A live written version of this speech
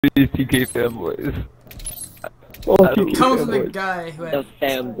these TK fanboys. Oh, coming from the guy who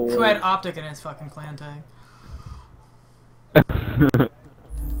had optic in his fucking clan tag.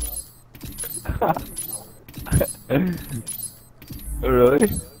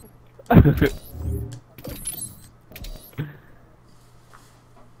 Really?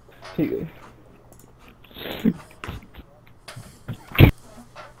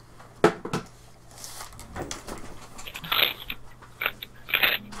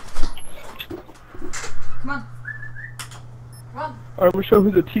 Come on. Run. Alright, I'm gonna show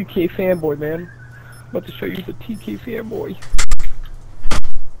who's a TK fanboy, man. I'm about to show you who's a TK fanboy.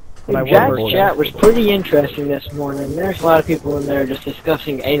 Jack's chat was pretty interesting this morning. There's a lot of people in there just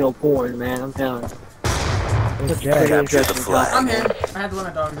discussing anal porn, man. I'm telling you. It's pretty interesting topic. I'm here. I had to let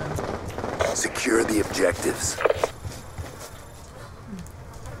my dog in. Secure the objectives.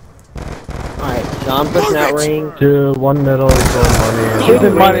 Alright, so I'm pushing that ring. 2, 1 middle, money. Shoot the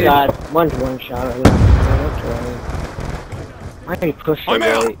ring side. One's one shot. I can push the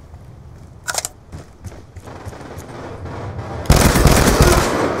right.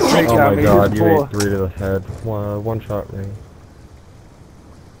 Oh my god, you ate 3 to the head. One shot ring.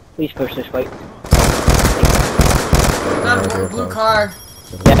 Please push this way. That was a blue car.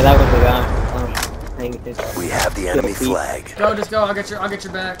 Yeah, that was the guy. We have the enemy flag. Go, just go. I'll get your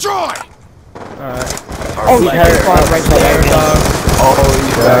back. Joy! Alright. Oh, he's hurt. Right there. Oh,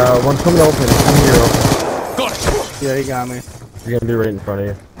 yeah, one's coming open. Come here, open. Yeah, he got me. You're gonna be right in front of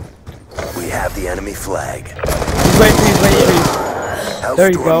you. We have the enemy flag. He's waiting, please.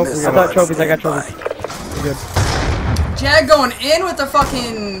 There you go. I got trophies, I got trophies. You're good. Jag going in with the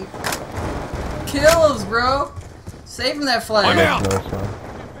fucking kills, bro. Saving that flag. I'm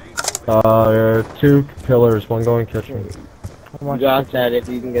out. 2 pillars, 1 going kitchen. You got that if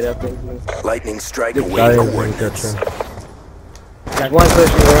you can get up there. Lightning strike away Guy in coordinates. kitchen. There's one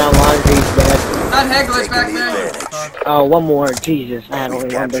person around laundry's dead. That Heckler's back there. Oh, one more. Jesus, I had We've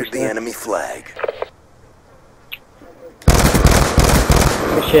only one captured burst the left. enemy flag.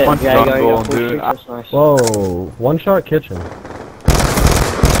 Good shit, Punch Jag, down you goal, got full dude. streak, that's nice. Whoa, 1 shot kitchen.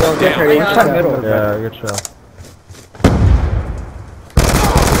 Don't get hurt, one shot middle. Yeah, good shot.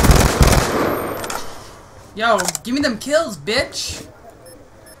 Yo, give me them kills, bitch.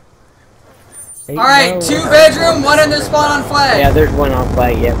 Alright, 2 bedroom, 1 in the spawn on flag. Yeah, there's one on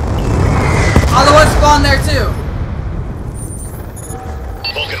flag, yeah. Other one spawn there too.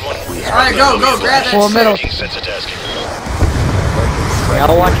 Alright, go, grab that shit. Middle. Yeah,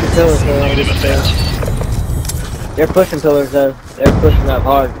 I'll watch your pillars, though. They're pushing pillars, though. They're pushing up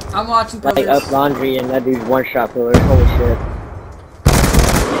hard. I'm watching pillars. Like up laundry, and that dude's one-shot pillars. Holy shit.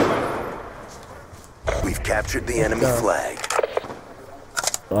 We've captured the enemy flag.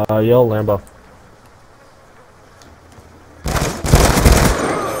 Yellow Lambo.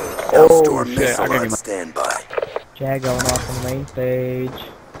 Hellstorm missile on standby. Jag going off on the main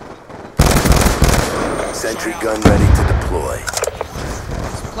stage. Sentry gun ready to deploy.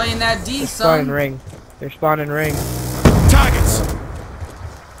 Playing that D, They're son. spawning ring. They're spawning ring. Targets!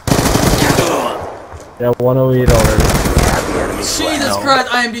 Yeah, 108 already. We have the enemy flag. Jesus Christ,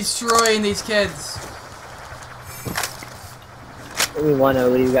 I am destroying these kids. Only one O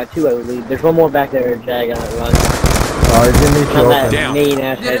lead. We got 2 O lead. There's one more back there, Jag, on that run. He's gonna need On to that open. mean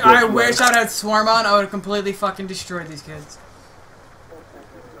ass Dude, head I glitch. wish I had Swarm on. I would have completely fucking destroyed these kids.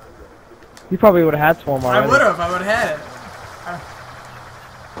 You probably would have had Swarm already. I would have had it.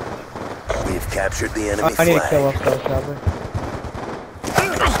 We've captured the enemy I need to flag. kill us though, Chopper.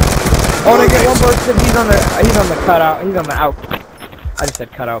 Oh, they get one person. He's on the cutout. He's on the out. I just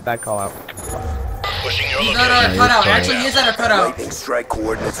said cutout. Bad call out. He's at our cutout. Actually, he is at our cutout. Lightning strike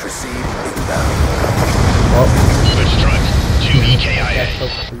coordinates received. Inbound. That's so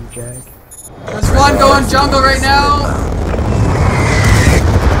free, Jag. There's one going jungle right now.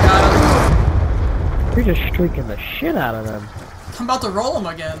 Got him. You're just streaking the shit out of them. I'm about to roll him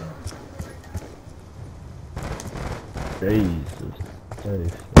again. Jesus.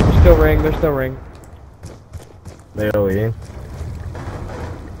 They're still ring. They're still ring. They are eating.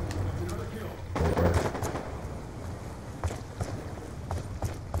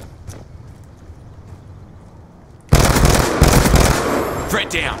 Threat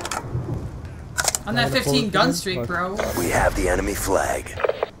down. On that 15 gun streak, bro. We have the enemy flag.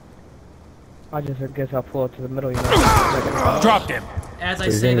 I just guess I'll pull it to the middle, you know. Dropped him. As I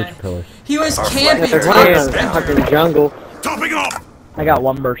He's say in that. the pillars. He was Our camping. They're running in the fucking jungle. Topping off. I got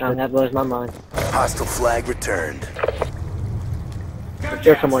one burst. And that blows my mind. Hostile flag returned.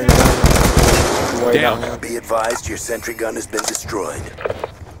 There's someone in the jungle. Don't worry about Down. him. Be advised, your sentry gun has been destroyed.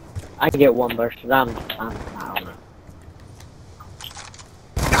 I can get one burst, but I don't know.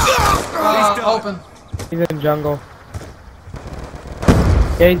 Open. He's in jungle.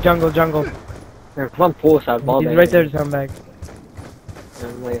 Yeah, he's jungle. There's one pool side ball. He's right there to come back.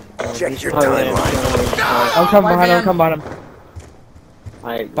 Check your timeline. I'll come behind him,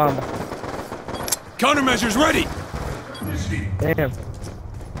 Alright. Bomb. Countermeasures ready. Damn.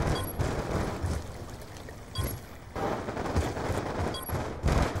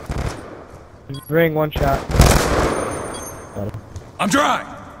 Ring, one shot. I'm dry.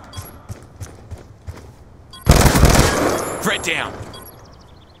 Threat down.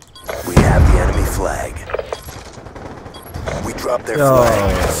 We have the enemy flag. We dropped their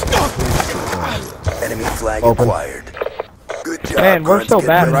flag. Enemy flag acquired. Good job. Man, we're Grunts. so Get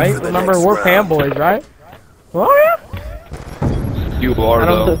bad, ready right? for the Remember, next we're round. fanboys, right? What? You are,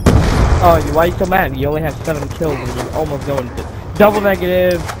 though. Oh, why are you so mad? You only have 7 kills and you're almost going to double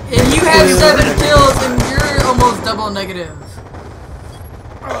negative. And you have 7 kills and you're almost double negative.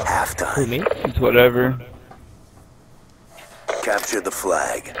 Halftime. Who, me? It's whatever. Capture the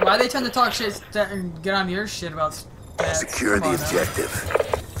flag. Why are they trying to talk shit and get on your shit about stats? Secure the objective.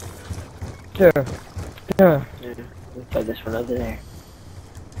 Sure. We'll play this one over there.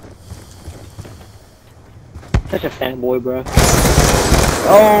 Such a fanboy, bro.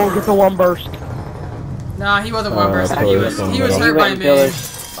 Oh, get the one burst. Nah, he wasn't one person. He was He hurt by went me.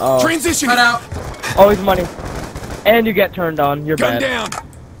 killers. Oh, Transition. Cut out. always money. And you get turned on. You're Gun bad. down.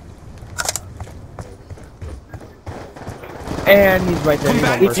 And he's right there. Come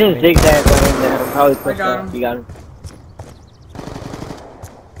back. He's in zigzag going down. Probably push got up. him. You got him.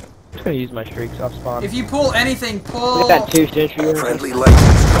 I'm just gonna use my streaks off spawn. If you pull anything, pull. We got 2 Sentry Guns. Friendly lightning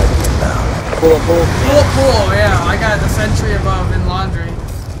strike inbound. Pull. Pull, yeah. I got the sentry above in laundry.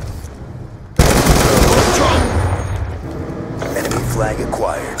 Enemy flag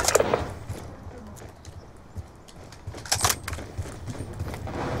acquired.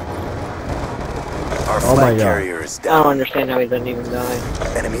 Our Oh my flag God. carrier is I down. don't understand how he doesn't even die.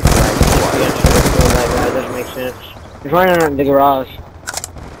 Enemy flag acquired. Yeah, sure, that guy doesn't make sense. He's running around the garage.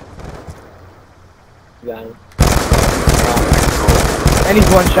 You got him. And he's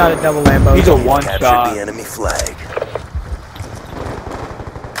one shot at double Lambo. He's a We've one captured shot. the enemy flag.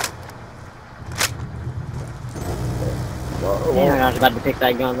 Yeah, I was about to pick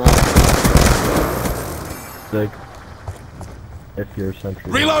that gun up. Sig. If you're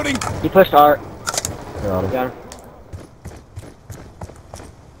Sentry. Reloading. He pushed art. Got him. Got him.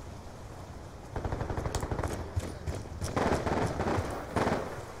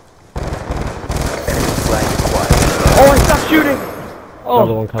 Enemy flag acquired. Oh, he stopped shooting!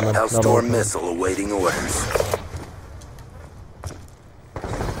 Another Oh, one coming. Another one Hellstorm coming. missile awaiting orders.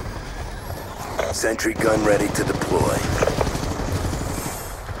 Sentry gun ready to deploy.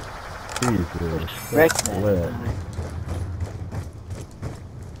 Jesus. Wreck That's that. lit.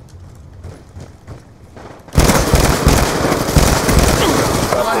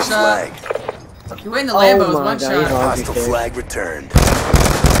 Drop One their shot. flag. You win the Lambos, Oh my one God, shot. he's on. Hostile flag returned.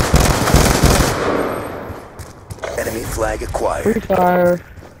 Enemy flag free acquired. fire.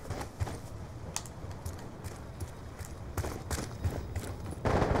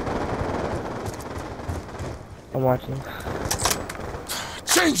 I'm watching.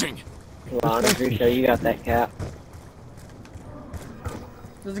 Changing. Well, I'm pretty sure you got that cap.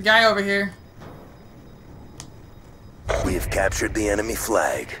 There's a guy over here. We have captured the enemy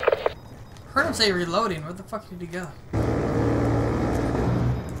flag. Heard him say reloading. Where the fuck did he go?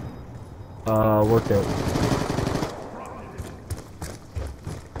 Workout.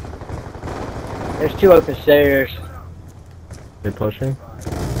 There's 2 open stairs. They pushing?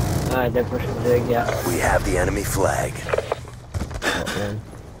 They're pushing zig, yeah. We have the enemy flag. Oh, man.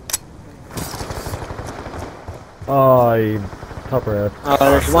 Oh, you tupper ass. Oh,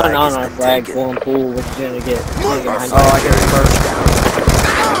 there's Our one flag on has our been flag, taken. one pool, which is gonna get. Our Oh, flag I get it carrier first. is down.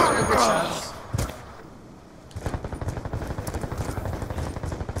 Good shots.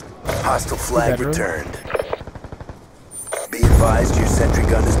 Hostile flag bedroom? returned. Be advised your sentry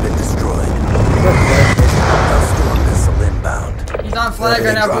gun has been destroyed. Hellstorm missile inbound. He's on flag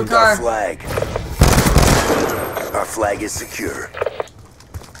right now, blue Dropped our car. flag. Our flag is secure.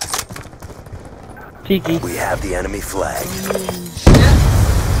 Tiki. We have the enemy flag. Shit.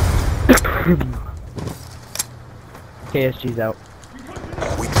 KSG's out.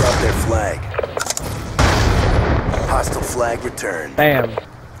 We dropped their flag. Hostile flag returned. Bam.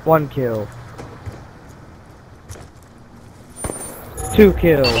 1 kill. 2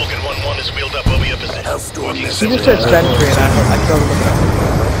 kills. Hellstorm He missile just said Sentry and I killed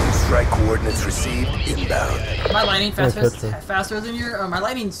him. strike coordinates received inbound. My lightning picture. faster than your. My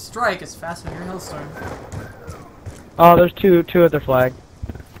lightning strike is faster than your Hellstorm. Oh, there's two at their flag.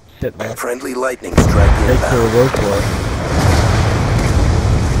 sitting there. Friendly lightning strike Take your inbound. word for it.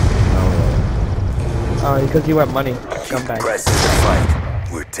 Oh, because he went money. Keep Scumbag. pressing the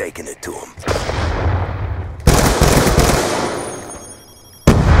fight. We're taking it to him.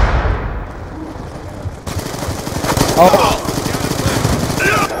 Oh!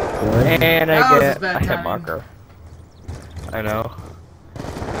 And That I was get bad a hit timing. marker. I know.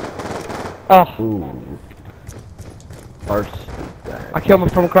 Oh! Ooh. Arse. I killed him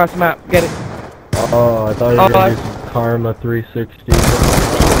from across the map. Get it. Oh, I thought you were gonna use Karma 360.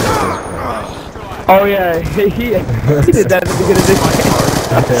 Oh yeah, he did that at the beginning of this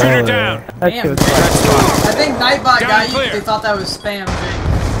game. Shoot her down. That Damn, shit was man. fun. I think Nightbot Down got you clear. because they thought that was spam,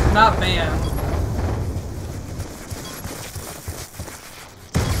 Jake. Not ban.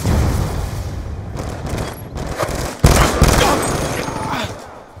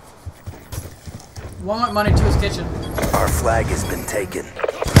 One went money to his kitchen. Our flag has been taken.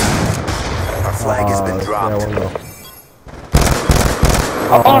 Our flag has been dropped. Yeah, one go.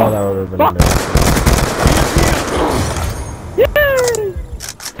 Oh, that would have been amazing. Yay!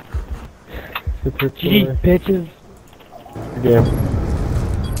 Gee, bitches. Good game.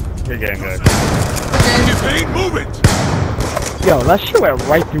 Good game, guys. Campaign, move it. Yo, that shit went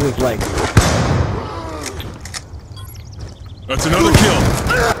right through his leg. That's another kill.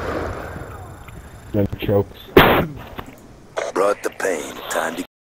 Then chokes. Brought the pain. Time to